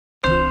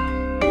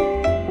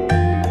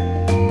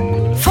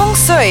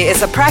Shui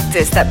is a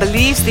practice that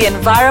believes the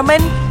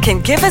environment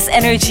can give us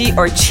energy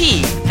or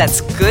qi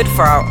that's good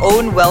for our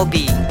own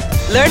well-being.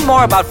 Learn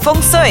more about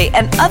Feng Shui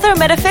and other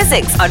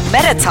metaphysics on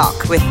Meta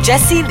Talk with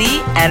Jessie Lee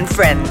and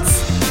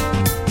friends.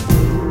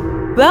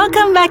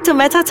 Welcome back to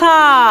Meta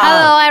Talk.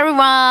 Hello,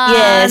 everyone.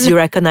 Yes, you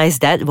recognize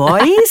that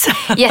voice?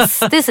 Yes,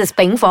 this is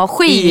Bing for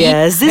Hui Yi.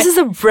 Yes, this is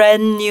a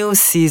brand new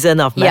season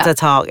of Meta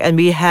Talk, and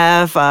we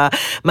have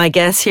my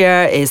guest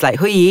here is like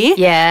Hui Yi.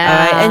 Yeah. All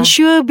right, and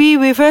she will be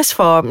with us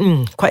for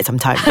quite some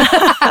time.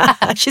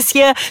 She's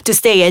here to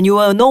stay, and you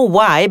will know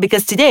why,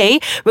 because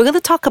today we're going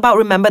to talk about,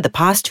 remember the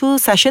past two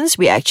sessions,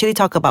 we actually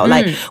talk about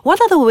like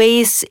what are the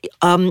ways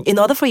in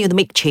order for you to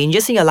make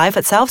changes in your life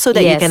itself so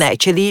that you can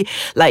actually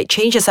like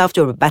change yourself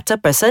to a better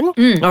person.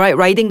 All right,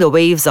 riding the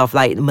waves of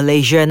like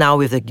Malaysia now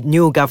with the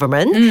new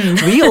government.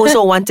 We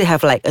also want to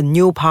have like a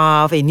new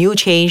path, a new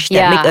change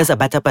that make us a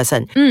better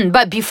person.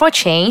 But before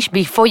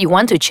you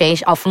want to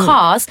change, of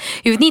course,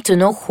 you need to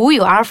know who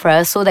you are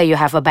first so that you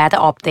have a better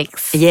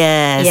optics.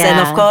 Yes, and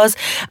of course,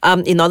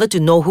 in order to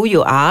know who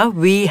you are,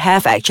 we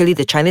have actually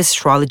the Chinese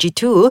astrology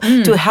too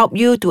to help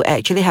you to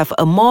actually have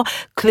a more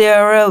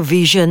clearer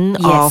vision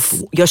of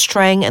your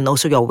strength and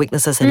also your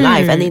weaknesses in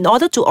life. And in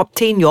order to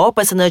obtain your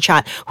personal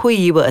chart, Hui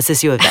Yi will assist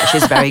you with that.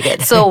 She's very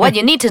good. So what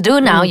you need to do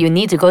now, you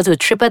need to go to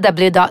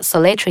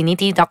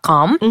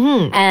www.soleiltrinity.com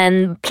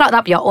and plot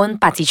up your own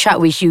party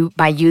chart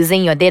by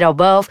using your date of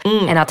birth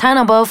and a time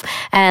of birth.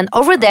 And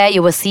over there,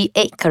 you will see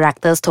 8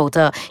 characters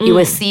total. You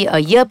will see a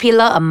year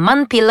pillar, a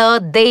month pillar,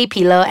 day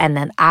pillar, and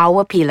an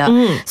hour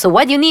pillar. So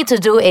what you need to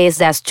do is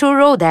there's 2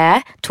 rows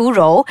there.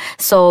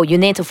 So you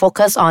need to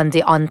focus on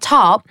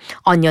top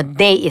on your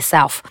day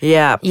itself.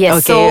 Yeah. Yes.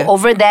 Okay. So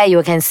over there,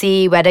 you can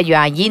see whether you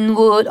are yin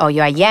wood or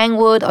you are yang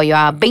wood or you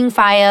are Bing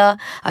fire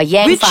or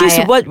yang fire. Which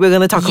is what we're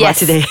going to talk about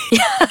today.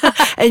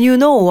 And you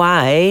know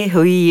why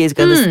Hui Yi is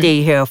going to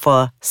stay here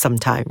for some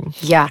time.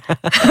 Yeah.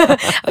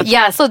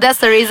 So that's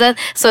the reason.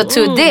 So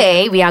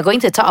today, we are going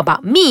to talk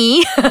about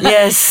me.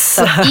 Yes.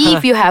 So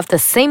if you have the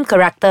same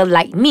character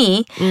like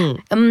me,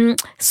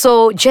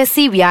 so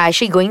Jessie, we are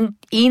actually going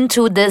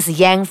into this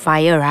yang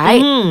fire,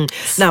 right?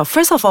 Now,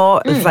 first of all,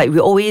 it's like we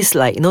always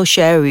like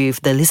share with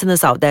the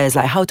listeners out there is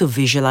like how to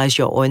visualize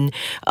your own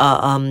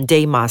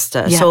day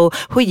master. So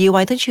Hui Yi,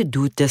 why don't you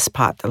do this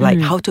part, like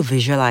how to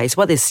visualize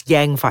what is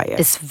yang fire?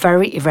 It's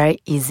very, very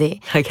easy.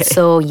 Okay.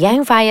 So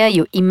yang fire,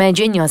 you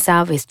imagine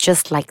yourself is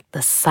just like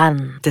the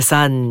sun. The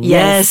sun,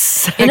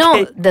 yes. You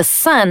know, the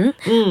sun,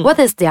 what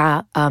is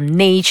their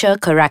nature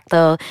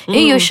character?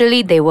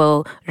 Usually they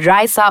will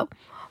rise up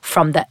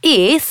from the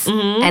east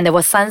and there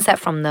will sunset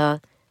from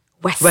the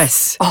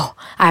west. Oh,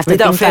 I have to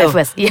without think fail.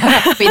 first.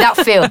 Yeah, without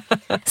fail.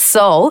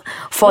 So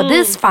for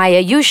this fire,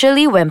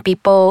 usually when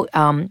people,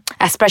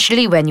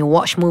 especially when you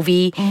watch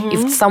movie,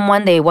 if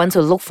someone they want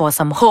to look for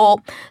some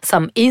hope,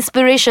 some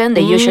inspiration,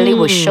 they usually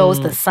will show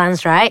the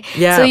suns, right?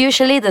 Yeah. So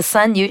usually the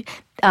sun,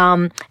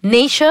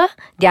 nature,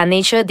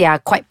 they are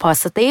quite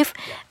positive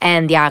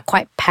and they are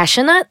quite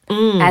passionate,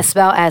 as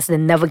well as they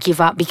never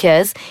give up,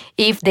 because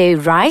if they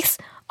rise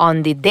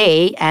on the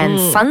day and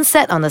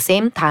sunset on the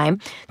same time,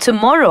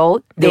 tomorrow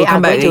they are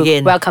going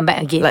to welcome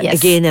back again. Like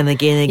again and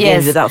again and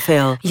again without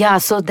fail. Yeah,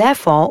 so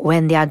therefore,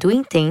 when they are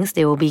doing things,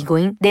 they will be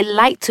they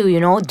like to,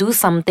 do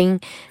something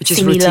which is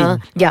similar.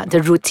 routine. Yeah,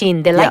 the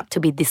routine. They like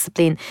to be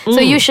disciplined. So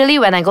usually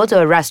when I go to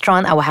a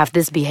restaurant, I will have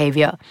this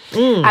behavior.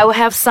 I will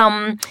have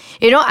some,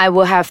 I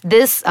will have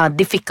this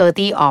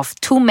difficulty of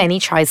too many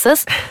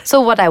choices. So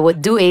what I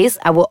would do is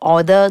I will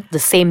order the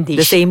same dish.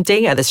 The same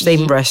thing at the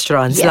same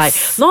restaurants. Yes. Like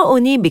not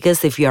only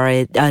because if you're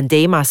a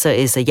day master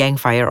is a yang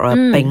fire or a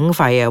Bing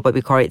fire, what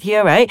we call it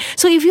here, right?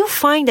 So if you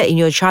find that in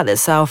your chart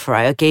itself,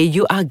 right, okay,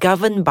 you are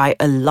governed by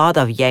a lot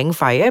of yang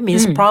fire,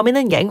 means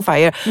prominent yang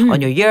fire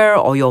on your year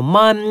or your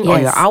month or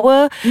your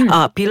hour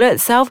period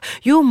itself,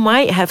 you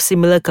might have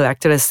similar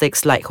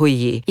characteristics like Hui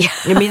Yi. Yeah.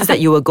 It means that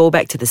you will go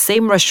back to the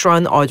same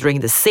restaurant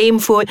ordering the same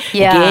food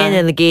again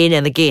and again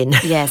and again.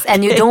 Yes,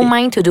 and you don't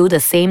mind to do the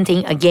same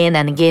thing again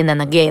and again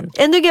and again.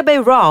 And don't get me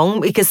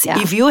wrong, because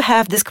if you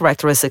have these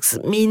characteristics,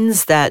 it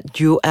means that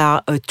you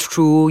are a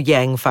true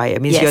yang fire.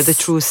 It means you're the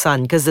true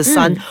sun, because the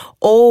sun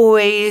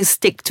always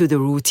stick to the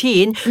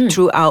routine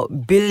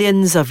throughout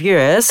billions of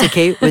years,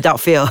 okay, without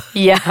fail.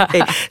 Yeah.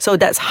 Okay, so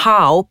that's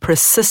how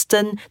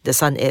persistent the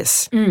sun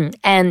is.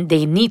 And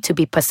they need to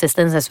be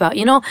persistent as well.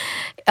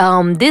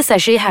 This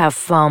actually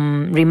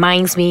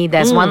reminds me,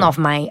 there's one of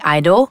my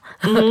idol,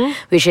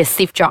 which is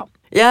Steve Jobs.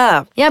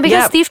 Yeah. Yeah,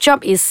 because Steve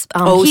Jobs is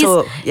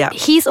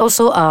he's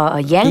also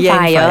a yang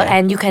fire,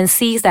 and you can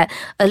see that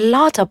a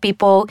lot of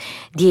people,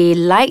 they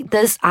like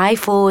this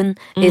iPhone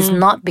is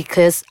not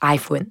because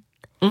iPhone.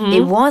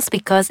 it was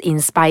because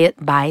inspired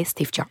by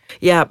Steve Jobs.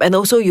 Yeah, and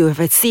also you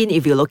have seen,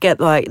 if you look at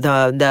like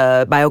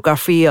the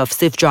biography of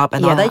Steve Jobs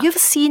and all that, you've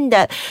seen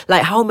that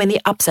like how many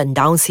ups and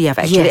downs he have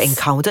actually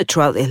encountered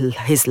throughout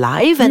his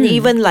life. And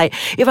even like,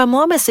 if I'm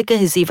not mistaken,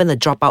 he's even a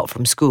dropout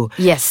from school.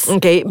 Yes.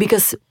 Okay,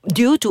 because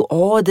due to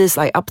all this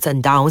like ups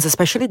and downs,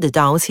 especially the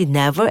downs, he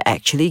never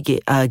actually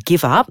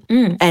give up,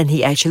 and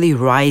he actually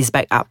rise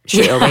back up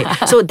straight away.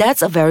 So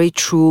that's a very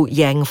true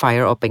Yang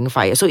fire or Ping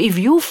fire. So if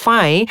you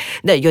find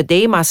that your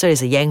day master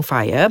is a Yang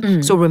fire,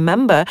 so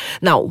remember,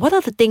 now what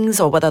are the things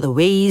or what are the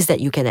ways that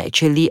you can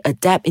actually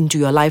adapt into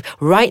your life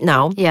right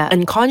now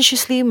and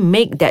consciously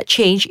make that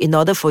change in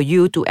order for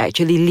you to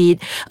actually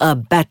lead a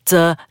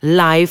better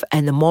life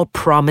and a more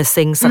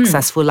promising,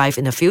 successful life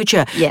in the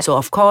future. So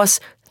of course,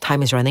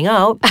 time is running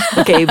out.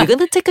 Okay, we're going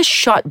to take a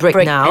short break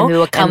now. And we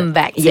will come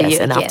back to yes, you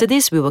and again. after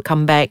this, we will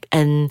come back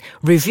and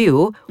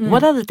review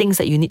what are the things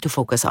that you need to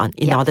focus on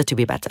in order to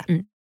be better.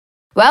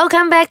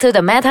 Welcome back to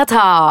the Meta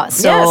Talk.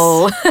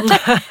 So,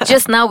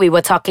 just now we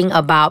were talking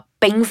about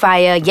Ping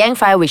fire, Yang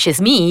fire, which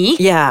is me.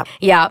 Yeah.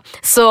 Yeah.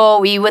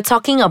 So we were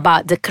talking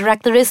about the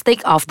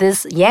characteristic of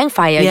this Yang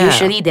fire. Yeah.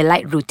 Usually they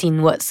like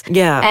routine works.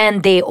 Yeah.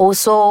 And they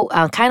also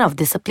are kind of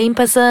disciplined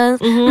person.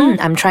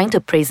 I'm trying to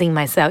praising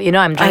myself.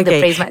 I'm trying to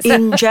praise myself.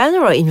 In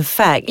general, in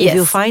fact, if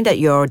you find that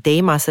your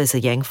day master is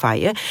a Yang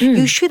fire,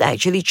 you should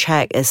actually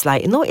check. It's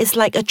like, it's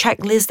like a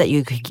checklist that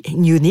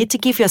you need to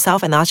give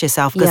yourself and ask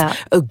yourself, because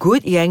a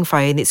good Yang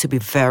fire needs to be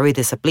very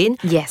disciplined,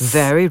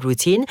 very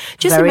routine.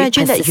 Just Very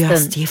imagine that you have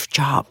persistent. Steve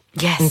Jobs.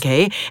 Yes.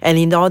 Okay. And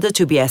in order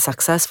to be as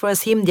successful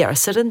as him, there are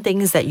certain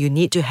things that you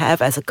need to have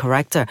as a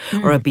character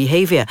or a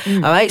behavior.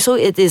 All right. So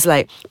it is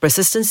like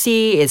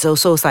persistency. It's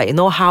also like,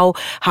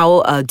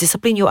 how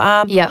disciplined you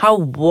are, how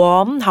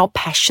warm, how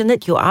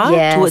passionate you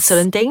are towards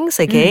certain things.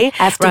 Okay.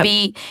 Have to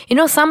be,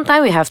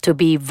 sometimes we have to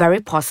be very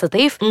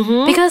positive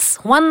because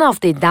one of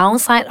the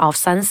downside of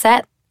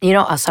sunset,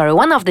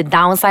 one of the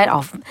downside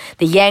of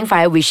the Yang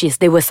fire, which is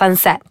they will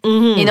sunset.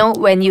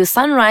 When you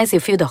sunrise, you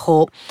feel the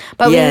hope.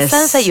 But when you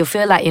sunset, you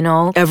feel like,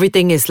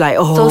 everything is like,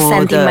 so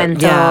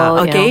sentimental.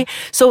 Okay.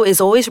 So it's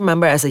always,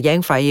 remember, as a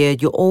Yang fire,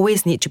 you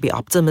always need to be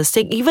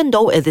optimistic, even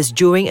though it is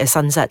during a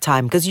sunset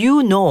time, because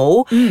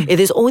it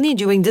is only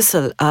during this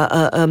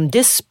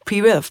this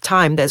period of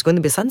time that's going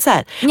to be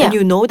sunset, and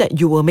you know that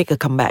you will make a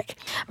comeback.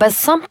 But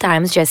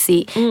sometimes,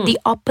 Jessie, the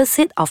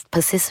opposite of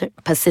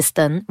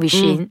persistent,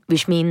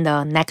 which mean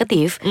the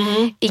negative,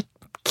 it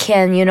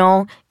can,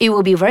 it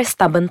will be very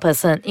stubborn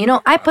person.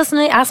 I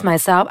personally ask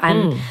myself,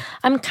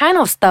 I'm kind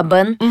of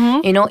stubborn,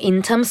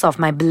 in terms of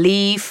my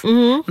belief,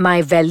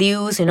 my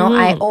values,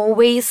 I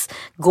always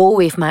go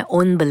with my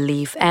own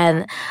belief.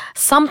 And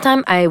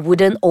sometimes I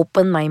wouldn't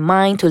open my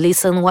mind to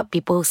listen what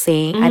people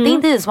say. I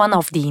think this is one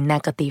of the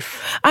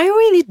negative. I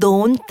really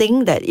don't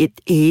think that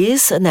it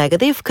is a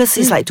negative, because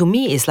it's like, to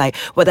me, it's like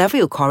whatever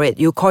you call it,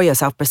 you call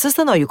yourself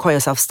persistent or you call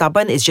yourself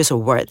stubborn, it's just a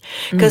word.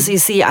 Because you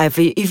see,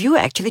 if you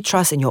actually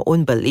trust in your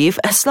own belief,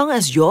 as long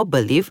as your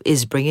belief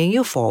is bringing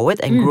you forward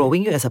and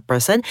growing you as a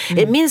person,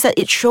 it means that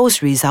it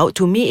shows result.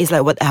 To me, it's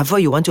like whatever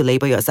you want to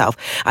label yourself.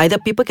 Either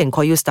people can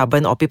call you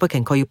stubborn or people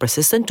can call you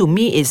persistent. To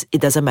me, it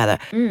doesn't matter.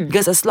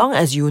 Because as long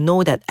as you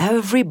know that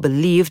every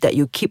belief that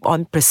you keep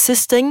on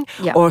persisting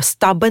or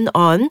stubborn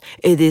on,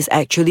 it is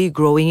actually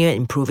growing you and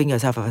improving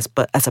yourself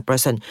as a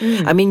person.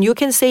 I mean, you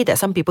can say that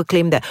some people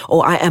claim that,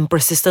 I am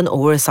persistent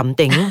over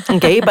something,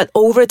 okay? But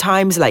over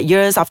times, like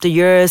years after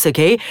years,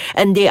 okay?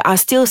 And they are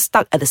still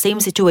stuck at the same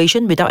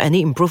situation without any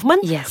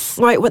improvement. Yes.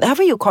 Right,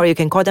 whatever you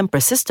can call them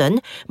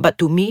persistent, but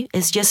to me,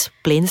 it's just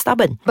plain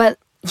stubborn. But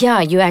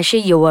yeah,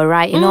 you were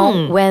right.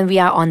 When we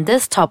are on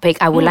this topic,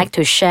 I would like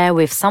to share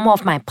with some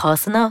of my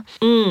personal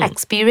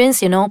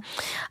experience.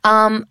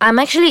 I'm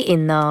actually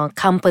in a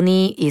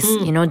company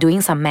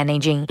doing some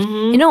managing.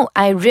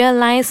 I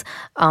realize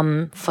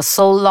for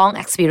so long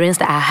experience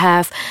that I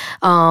have,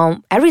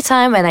 every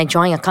time when I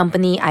join a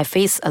company, I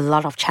face a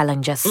lot of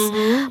challenges.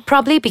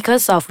 Probably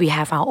because of we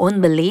have our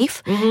own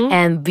belief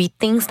and we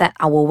think that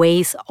our way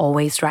is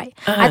always right.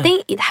 I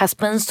think it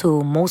happens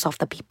to most of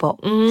the people.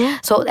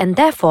 So, and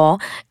therefore,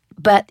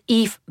 but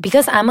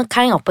because I'm a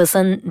kind of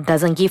person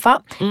doesn't give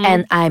up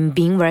and I'm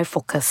being very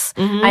focused.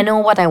 I know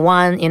what I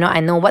want, I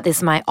know what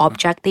is my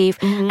objective.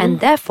 And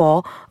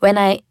therefore, when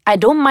I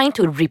don't mind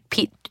to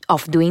repeat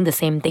of doing the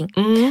same thing.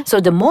 So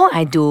the more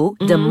I do,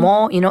 the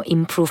more,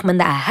 improvement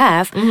that I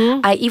have.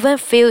 I even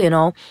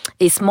feel,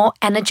 it's more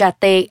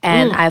energetic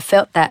and I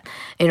felt that,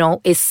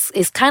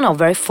 it's kind of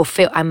very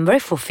fulfilled. I'm very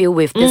fulfilled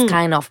with this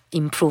kind of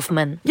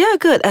improvement. Yeah,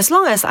 good. As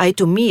long as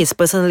to me, it's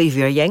personally, if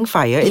you're a Yang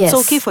fire, it's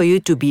okay for you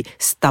to be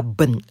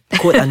stubborn,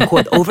 quote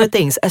unquote, over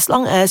things. As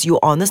long as you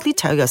honestly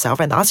tell yourself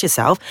and ask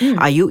yourself,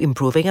 are you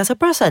improving as a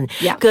person?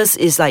 Because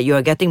it's like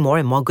you're getting more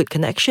and more good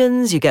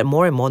connections, you get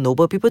more and more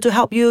noble people to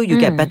help you, you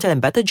get better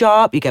and better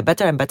job, you get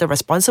better and better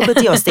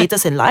responsibility or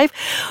status in life.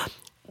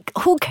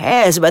 who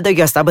cares whether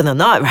you're stubborn or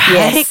not, right?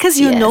 Yes, Because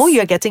you know yes.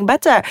 you're getting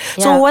better.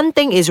 So Yeah. one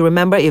thing is,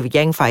 remember, if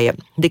Yang fire,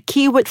 the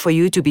key word for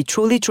you to be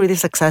truly, truly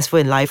successful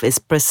in life is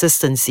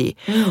persistency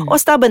or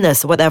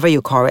stubbornness, whatever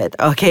you call it,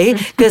 okay?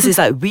 Because it's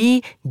like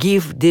we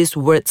give these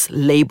words,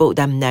 label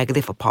them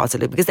negative or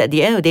positive, because at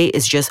the end of the day,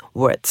 it's just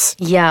words.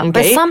 Yeah,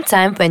 but Okay?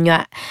 sometimes when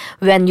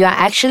you're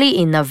actually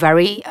in a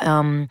very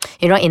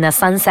in a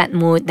sunset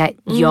mood that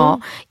you're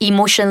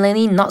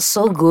emotionally not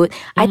so good,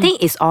 I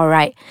think it's all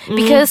right.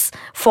 Because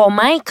for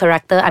my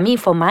character,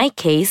 for my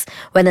case,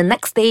 when the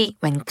next day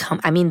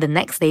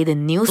the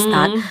news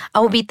start, I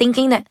will be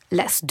thinking that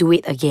let's do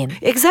it again.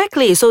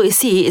 Exactly. So you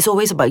see, it's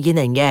always about yin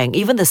and yang.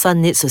 Even the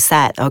sun needs to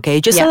set, okay?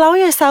 Just Yeah. allow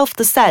yourself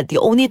to set. The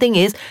only thing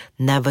is,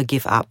 never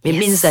give up. It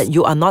means Yes. that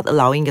you are not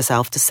allowing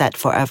yourself to set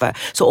forever.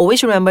 So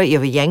always remember, if you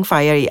have a yang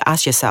fire, you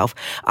ask yourself,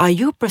 are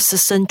you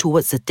persistent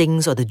towards the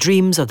things or the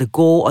dreams or the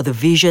goal or the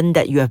vision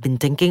that you have been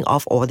thinking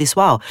of all this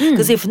while?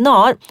 Because if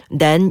not,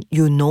 then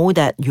you know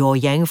that your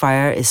yang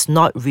fire is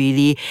not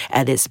really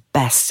at its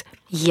best.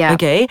 Yeah.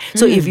 Okay.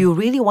 So if you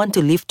really want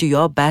to live to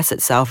your best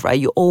itself, right,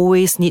 you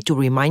always need to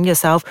remind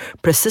yourself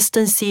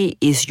persistency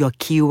is your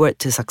keyword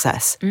to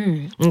success.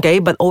 Okay.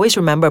 But always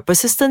remember,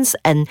 persistence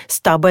and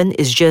stubborn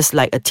is just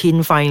like a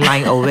thin fine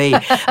line away.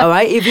 All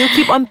right. If you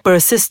keep on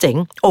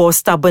persisting or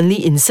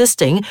stubbornly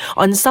insisting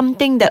on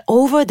something that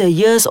over the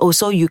years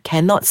also you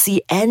cannot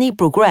see any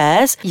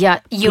progress,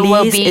 Yeah, you please,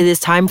 will be. it is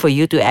time for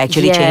you to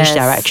actually change Yes.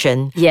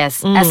 direction.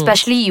 Yes,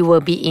 especially you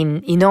will be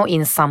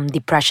in some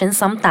depression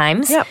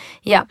sometimes. Yep.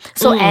 Yeah.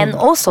 So and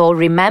also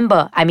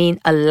remember,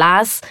 a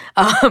last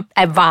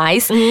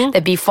advice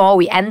that before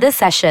we end the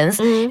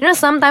sessions,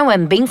 sometimes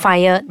when being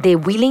fire, they're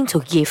willing to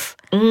give.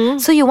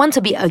 So you want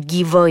to be a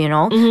giver,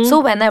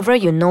 So whenever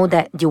you know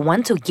that you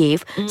want to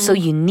give, so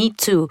you need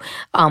to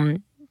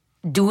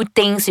do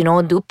things,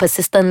 do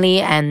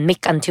persistently and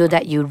make until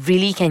that you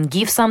really can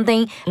give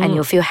something and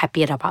you feel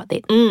happy about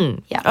it.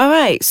 Yeah. All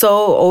right. So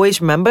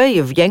always remember, you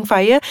have yang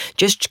fire.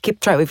 Just keep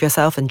track with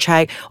yourself and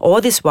check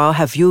all this while,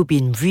 have you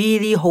been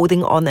really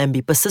holding on and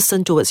be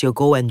persistent towards your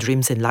goal and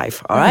dreams in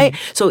life? All right.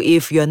 So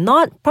if you're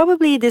not,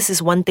 probably this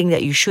is one thing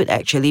that you should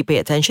actually pay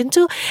attention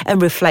to and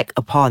reflect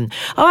upon.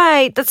 All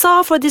right. That's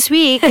all for this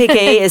week.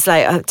 Okay. It's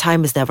like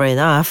time is never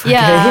enough.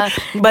 Yeah.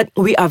 Okay? But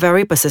we are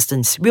very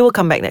persistent. We will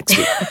come back next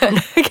week.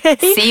 Okay.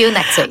 See you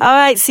next week. All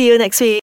right. See you next week.